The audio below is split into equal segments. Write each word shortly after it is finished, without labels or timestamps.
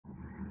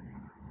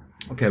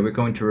Okay, we're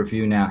going to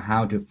review now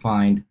how to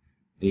find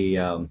the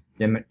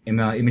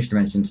image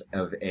dimensions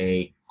of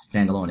a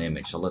standalone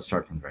image. So let's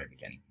start from the very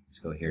beginning. Let's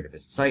go here to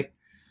visit site.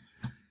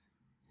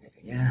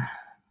 Yeah.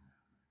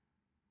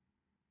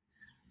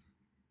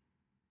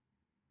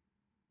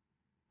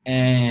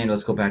 And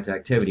let's go back to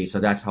activities. So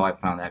that's how I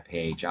found that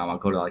page. I'll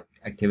go to like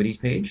activities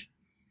page.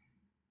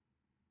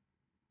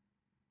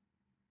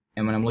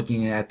 And when I'm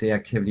looking at the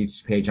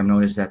activities page, I've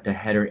noticed that the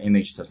header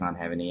image does not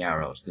have any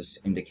arrows. This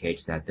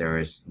indicates that there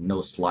is no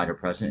slider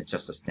present. It's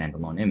just a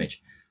standalone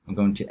image. I'm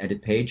going to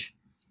edit page.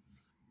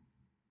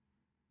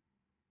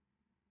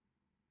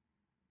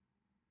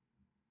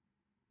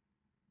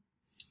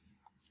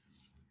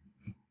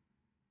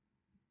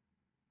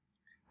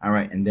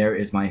 Alright, and there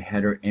is my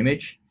header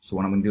image. So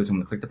what I'm going to do is I'm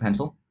going to click the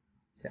pencil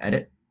to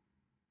edit.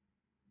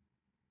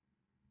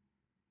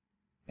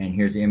 And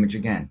here's the image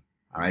again.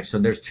 Alright, so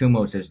there's two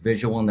modes. There's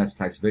visual and that's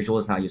text. Visual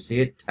is how you see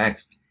it.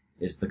 Text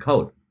is the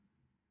code.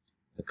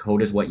 The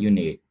code is what you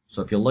need.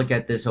 So if you look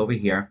at this over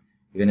here,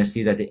 you're going to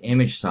see that the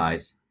image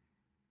size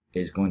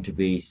is going to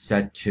be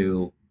set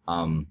to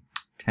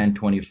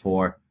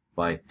 1024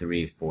 by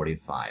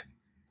 345.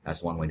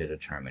 That's one way to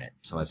determine it.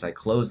 So as I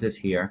close this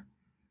here,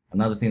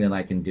 another thing that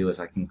I can do is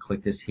I can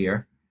click this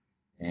here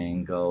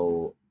and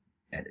go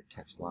edit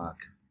text block.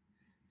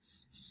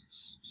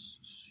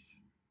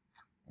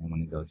 And I'm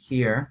going to go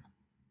here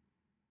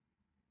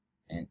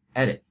and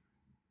edit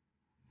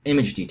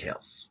image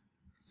details.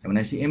 And when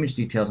I see image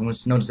details, I'm going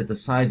to notice that the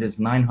size is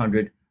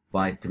 900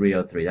 by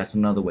 303. That's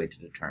another way to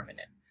determine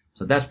it.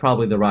 So that's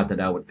probably the route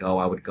that I would go.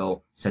 I would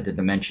go set the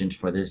dimensions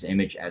for this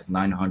image as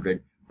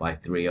 900 by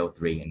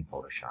 303 in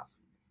Photoshop.